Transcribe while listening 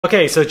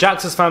Okay, so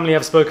Jacques' family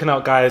have spoken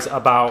out, guys,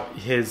 about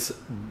his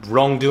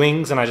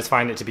wrongdoings, and I just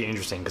find it to be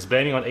interesting because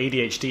blaming on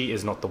ADHD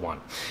is not the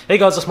one. Hey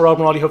guys, it's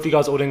Morali. Hope you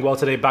guys are all doing well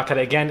today. Back at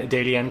it again,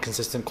 daily and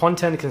consistent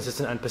content,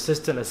 consistent and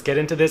persistent. Let's get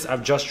into this.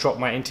 I've just dropped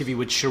my interview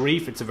with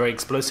Sharif. It's a very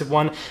explosive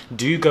one.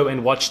 Do go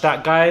and watch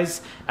that,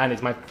 guys. And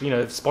it's my,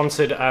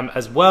 sponsored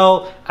as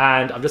well.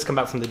 And I've just come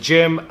back from the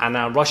gym, and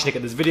I'm rushing to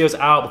get these videos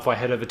out before I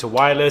head over to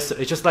wireless.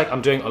 It's just like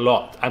I'm doing a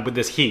lot, and with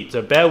this heat.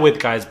 So bear with,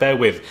 guys, bear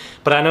with.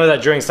 But I know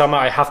that during summer,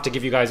 I have to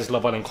give you guys this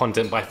Love Island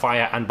content by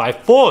fire and by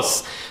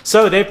force.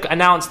 So they've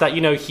announced that,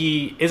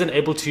 he isn't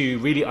able to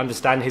really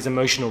understand his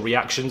emotional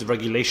reactions,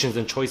 regulations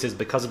and choices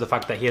because of the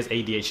fact that he has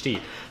ADHD.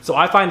 So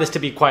I find this to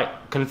be quite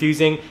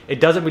confusing.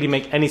 It doesn't really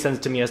make any sense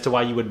to me as to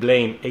why you would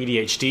blame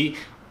ADHD.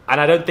 And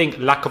I don't think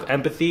lack of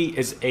empathy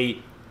is a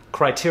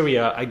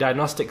criteria, a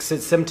diagnostic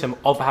symptom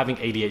of having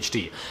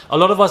ADHD. A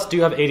lot of us do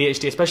have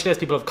ADHD, especially as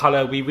people of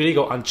color. We really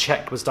go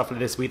unchecked with stuff like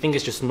this. We think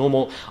it's just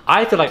normal.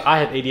 I feel like I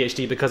have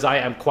ADHD because I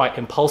am quite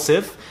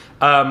impulsive.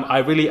 I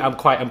really am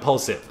quite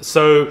impulsive.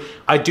 So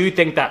I do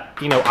think that,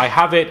 I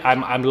have it.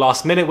 I'm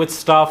last minute with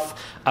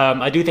stuff.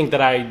 I do think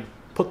that I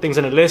put things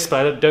in a list,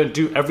 but I don't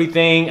do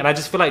everything. And I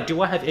just feel like,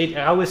 do I have ADHD?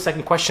 I always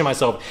second question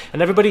myself.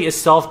 And everybody is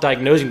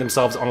self-diagnosing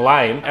themselves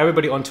online.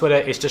 Everybody on Twitter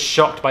is just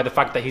shocked by the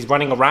fact that he's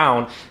running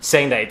around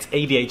saying that it's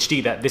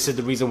ADHD, that this is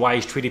the reason why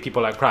he's treating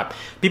people like crap.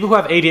 People who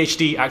have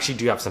ADHD actually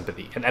do have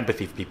sympathy and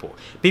empathy for people.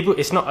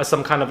 It's not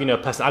some kind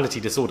of, personality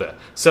disorder.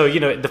 So,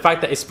 the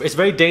fact that it's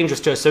very dangerous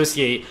to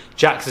associate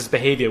Jacques'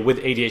 behavior with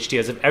ADHD,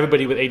 as if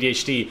everybody with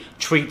ADHD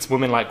treats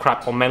women like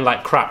crap or men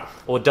like crap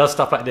or does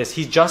stuff like this.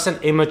 He's just an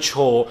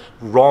immature,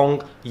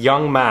 wrong,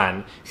 young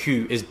man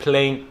who is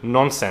playing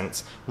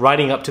nonsense,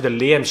 riding up to the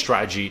Liam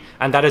strategy,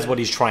 and that is what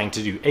he's trying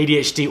to do.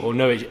 ADHD or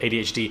no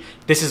ADHD,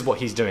 this is what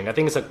he's doing. I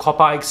think it's a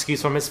cop-out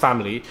excuse from his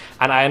family,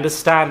 and I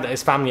understand that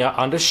his family are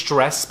under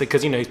stress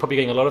because, he's probably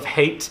getting a lot of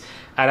hate,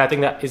 and I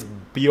think that is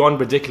beyond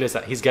ridiculous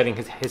that he's getting,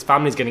 his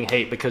family's getting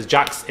hate because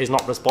Jacques is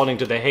not responding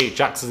to their hate.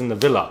 Jacques is in the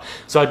villa.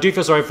 So I do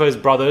feel sorry for his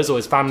brothers or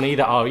his family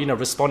that are,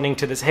 responding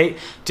to this hate,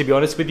 to be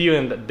honest with you,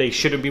 and that they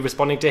shouldn't be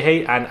responding to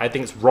hate. And I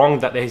think it's wrong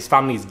that his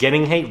family is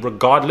getting hate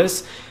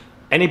regardless.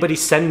 Anybody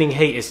sending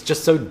hate is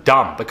just so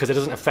dumb because it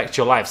doesn't affect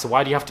your life. So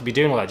why do you have to be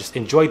doing all that? Just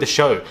enjoy the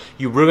show.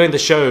 You ruin the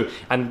show,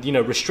 and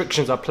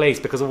restrictions are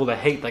placed because of all the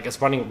hate that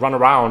gets run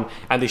around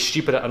and these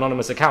stupid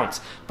anonymous accounts.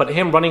 But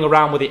him running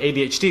around with the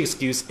ADHD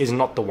excuse is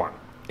not the one.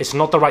 It's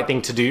not the right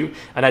thing to do,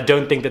 and I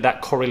don't think that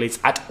that correlates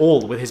at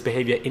all with his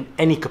behavior in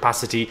any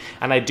capacity,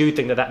 and I do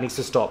think that that needs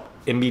to stop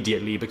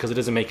immediately because it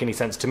doesn't make any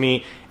sense to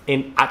me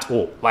at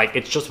all. Like,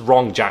 it's just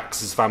wrong, Jacques'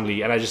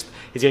 family, and he's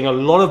getting a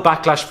lot of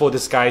backlash for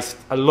this, guys.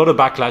 A lot of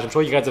backlash. I'm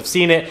sure you guys have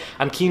seen it.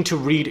 I'm keen to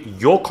read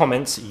your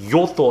comments,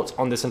 your thoughts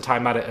on this entire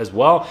matter as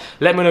well.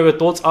 Let me know what your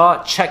thoughts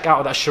are. Check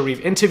out that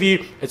Sharif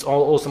interview. It's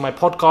also my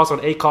podcast on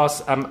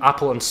Acast,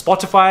 Apple and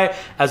Spotify,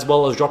 as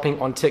well as dropping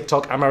on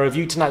TikTok. And my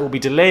review tonight will be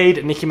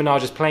delayed. Nicki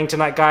Minaj is playing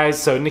tonight,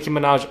 guys, so Nicki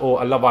Minaj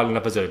or a Love Island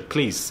episode,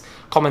 please.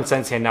 Common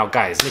sense here now,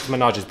 guys. Nicki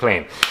Minaj is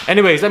playing.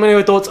 Anyways, let me know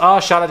your thoughts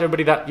are. Shout out to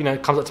everybody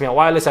that comes up to me on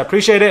wireless. I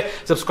appreciate it.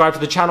 Subscribe to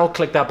the channel,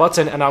 click that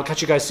button, and I'll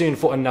catch you guys soon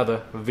for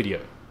another video.